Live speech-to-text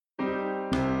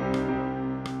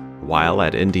While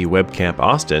at Indie Web Camp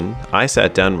Austin, I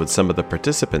sat down with some of the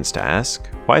participants to ask,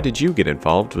 why did you get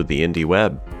involved with the Indie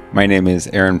Web? My name is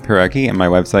Aaron Pirecki, and my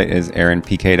website is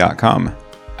aaronpk.com.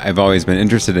 I've always been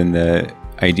interested in the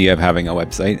idea of having a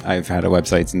website. I've had a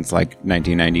website since like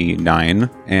 1999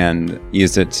 and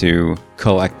used it to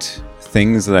collect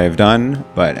things that I've done.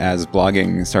 But as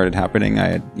blogging started happening,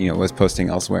 I was posting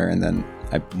elsewhere, and then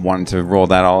I wanted to roll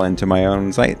that all into my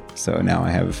own site. So now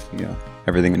I have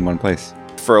everything in one place.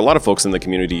 For a lot of folks in the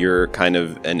community, you're kind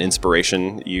of an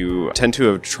inspiration. You tend to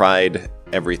have tried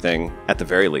everything at the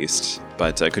very least.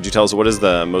 But could you tell us, what is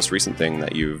the most recent thing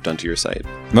that you've done to your site?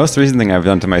 Most recent thing I've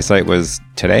done to my site was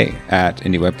today at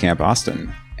Indie Web Camp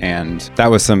Austin. And that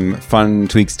was some fun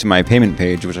tweaks to my payment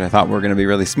page, which I thought were going to be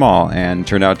really small and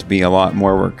turned out to be a lot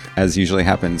more work, as usually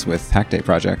happens with Hack Day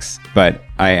projects. But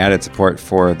I added support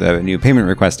for the new payment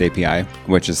request API,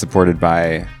 which is supported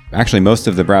by actually most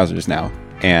of the browsers now.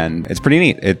 And it's pretty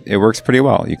neat. It works pretty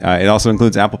well. It also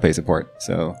includes Apple Pay support.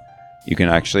 So you can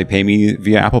actually pay me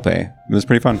via Apple Pay. It was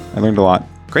pretty fun. I learned a lot.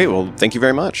 Great. Well, thank you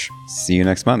very much. See you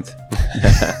next month.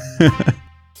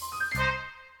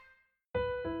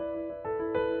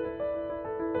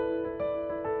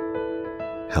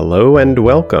 Hello and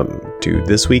welcome to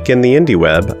This Week in the Indie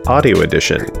Web Audio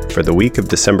Edition for the week of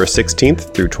December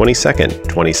 16th through 22nd,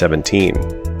 2017.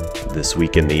 This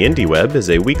Week in the Indie Web is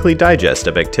a weekly digest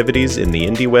of activities in the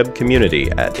Indie Web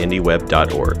community at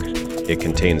indieweb.org. It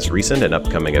contains recent and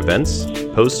upcoming events,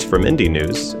 posts from Indie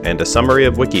News, and a summary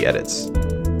of wiki edits.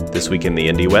 This Week in the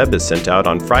Indie Web is sent out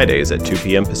on Fridays at 2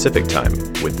 p.m. Pacific Time,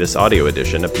 with this audio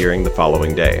edition appearing the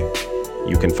following day.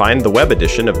 You can find the web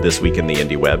edition of This Week in the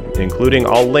Indie Web, including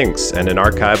all links and an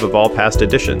archive of all past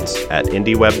editions, at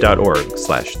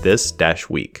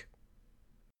indieweb.org/this-week.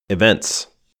 Events.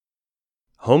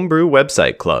 Homebrew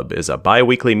Website Club is a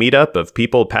bi-weekly meetup of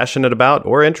people passionate about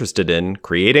or interested in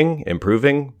creating,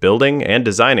 improving, building, and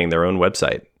designing their own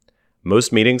website.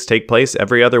 Most meetings take place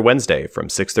every other Wednesday from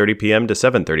 6:30 p.m. to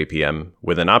 7:30 p.m.,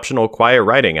 with an optional quiet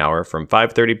writing hour from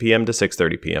 5:30 p.m. to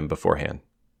 6:30 p.m. beforehand.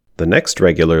 The next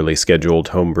regularly scheduled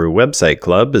Homebrew Website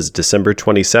Club is December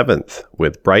 27th,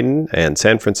 with Brighton and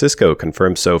San Francisco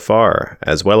confirmed so far,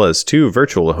 as well as 2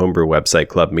 virtual Homebrew Website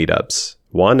Club meetups,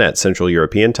 one at Central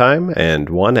European Time and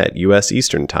one at US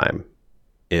Eastern Time.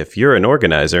 If you're an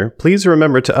organizer, please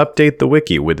remember to update the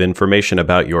wiki with information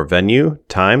about your venue,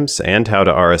 times, and how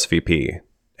to RSVP.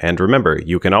 And remember,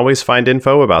 you can always find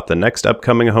info about the next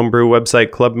upcoming Homebrew Website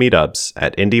Club meetups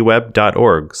at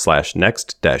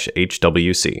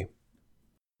indieweb.org/next-HWC.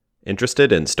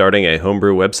 Interested in starting a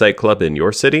Homebrew Website Club in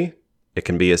your city? It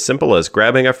can be as simple as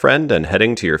grabbing a friend and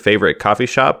heading to your favorite coffee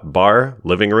shop, bar,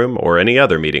 living room, or any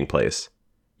other meeting place.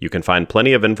 You can find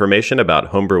plenty of information about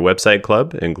Homebrew Website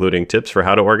Club, including tips for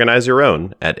how to organize your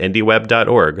own, at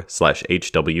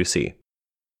indieweb.org/HWC.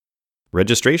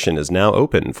 Registration is now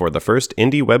open for the first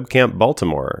Indie Web Camp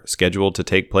Baltimore, scheduled to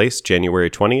take place January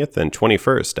 20th and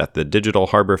 21st at the Digital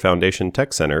Harbor Foundation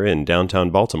Tech Center in downtown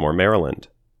Baltimore, Maryland.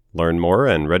 Learn more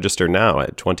and register now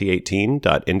at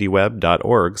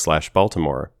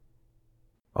 2018.indieweb.org/Baltimore.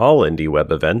 All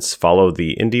IndieWeb events follow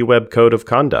the IndieWeb Code of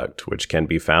Conduct, which can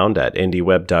be found at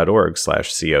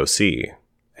indieweb.org/COC.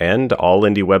 And all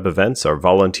IndieWeb events are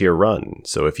volunteer-run,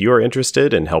 so if you are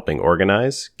interested in helping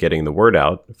organize, getting the word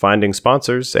out, finding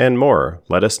sponsors, and more,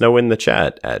 let us know in the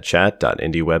chat at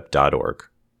chat.indieweb.org.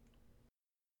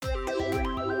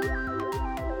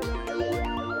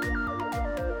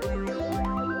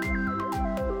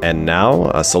 And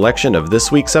now, a selection of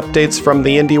this week's updates from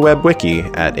the IndieWeb Wiki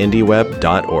at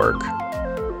indieweb.org.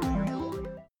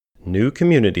 New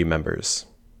community members.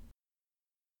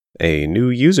 A new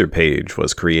user page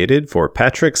was created for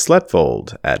Patrick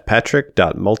Sletfold at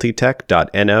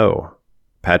patrick.multitech.no.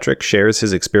 Patrick shares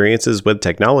his experiences with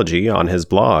technology on his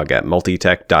blog at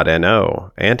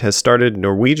multitech.no and has started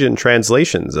Norwegian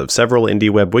translations of several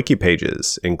IndieWeb Wiki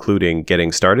pages, including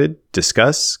Getting Started,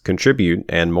 Discuss, Contribute,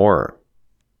 and more.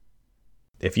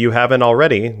 If you haven't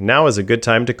already, now is a good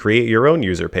time to create your own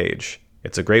user page.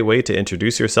 It's a great way to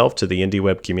introduce yourself to the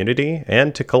IndieWeb community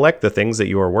and to collect the things that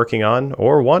you are working on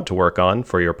or want to work on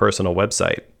for your personal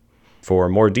website. For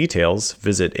more details,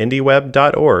 visit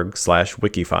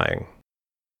indieweb.org/wikifying.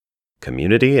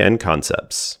 Community and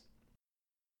concepts.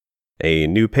 A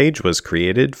new page was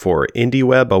created for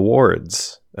IndieWeb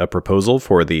Awards, a proposal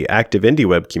for the active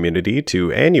IndieWeb community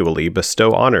to annually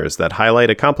bestow honors that highlight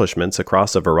accomplishments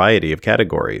across a variety of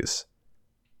categories.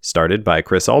 Started by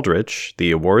Chris Aldrich, the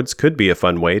awards could be a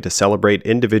fun way to celebrate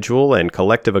individual and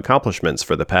collective accomplishments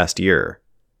for the past year.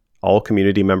 All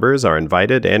community members are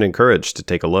invited and encouraged to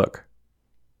take a look.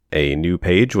 A new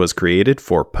page was created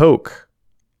for Poke,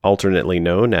 alternately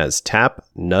known as tap,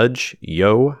 nudge,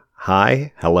 yo,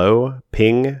 hi, hello,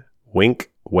 ping,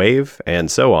 wink, wave, and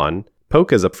so on,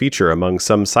 Poke is a feature among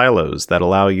some silos that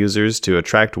allow users to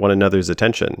attract one another's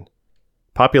attention.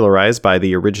 Popularized by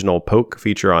the original Poke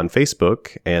feature on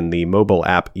Facebook and the mobile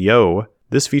app Yo,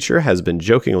 this feature has been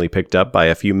jokingly picked up by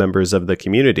a few members of the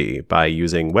community by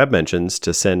using web mentions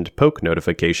to send Poke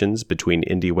notifications between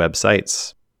indie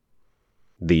websites.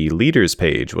 The leaders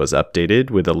page was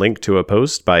updated with a link to a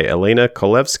post by Elena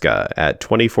Kolevska at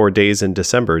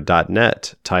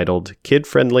 24daysindecember.net titled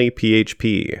Kid-Friendly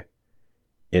PHP.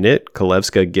 In it,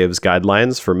 Kolevska gives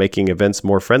guidelines for making events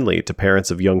more friendly to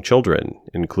parents of young children,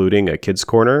 including a kids'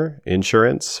 corner,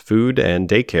 insurance, food, and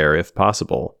daycare if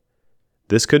possible.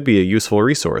 This could be a useful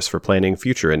resource for planning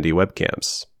future indie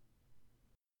webcamps.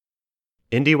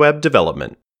 Indie web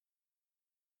development.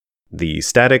 The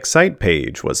static site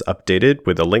page was updated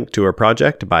with a link to a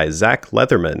project by Zach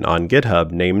Leatherman on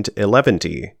GitHub named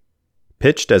Eleventy.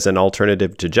 Pitched as an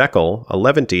alternative to Jekyll,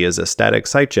 Eleventy is a static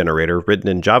site generator written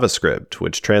in JavaScript,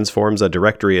 which transforms a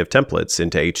directory of templates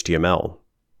into HTML.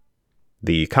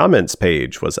 The comments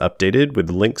page was updated with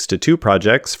links to 2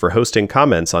 projects for hosting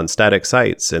comments on static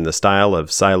sites in the style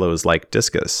of silos like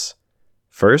Disqus.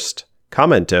 First,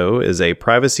 Commento is a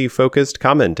privacy-focused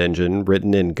comment engine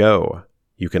written in Go.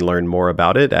 You can learn more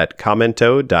about it at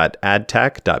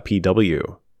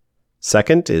commento.adtac.pw.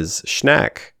 Second is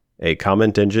Schnack, a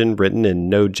comment engine written in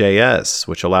Node.js,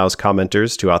 which allows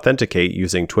commenters to authenticate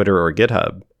using Twitter or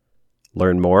GitHub.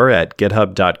 Learn more at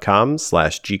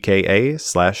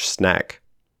github.com/gka/snack.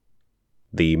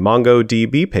 The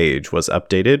MongoDB page was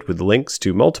updated with links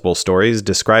to multiple stories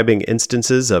describing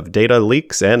instances of data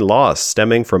leaks and loss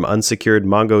stemming from unsecured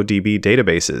MongoDB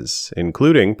databases,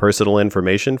 including personal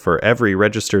information for every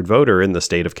registered voter in the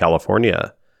state of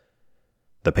California.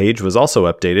 The page was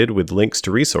also updated with links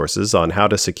to resources on how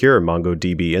to secure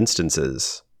MongoDB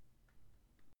instances.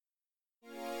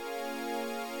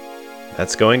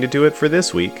 That's going to do it for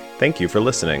this week. Thank you for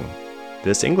listening.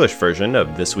 This English version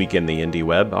of This Week in the Indie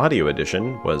Web audio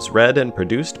edition was read and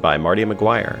produced by Marty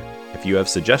McGuire. If you have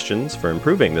suggestions for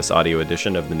improving this audio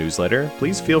edition of the newsletter,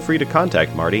 please feel free to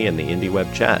contact Marty in the Indie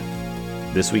Web chat.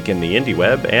 This Week in the Indie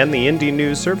Web and the Indie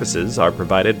News services are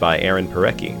provided by Aaron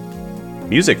Parecki.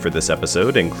 Music for this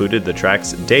episode included the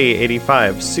tracks Day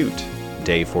 85 Suit,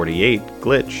 Day 48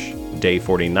 Glitch, Day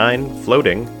 49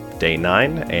 Floating, Day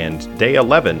 9, and Day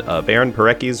 11 of Aaron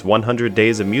Parecki's 100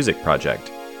 Days of Music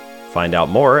project. Find out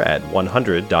more at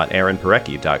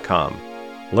 100.aaronparecki.com.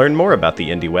 Learn more about the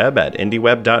Indie Web at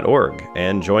indieweb.org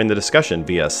and join the discussion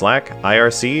via Slack,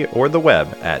 IRC, or the web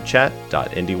at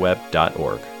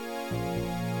chat.indieweb.org.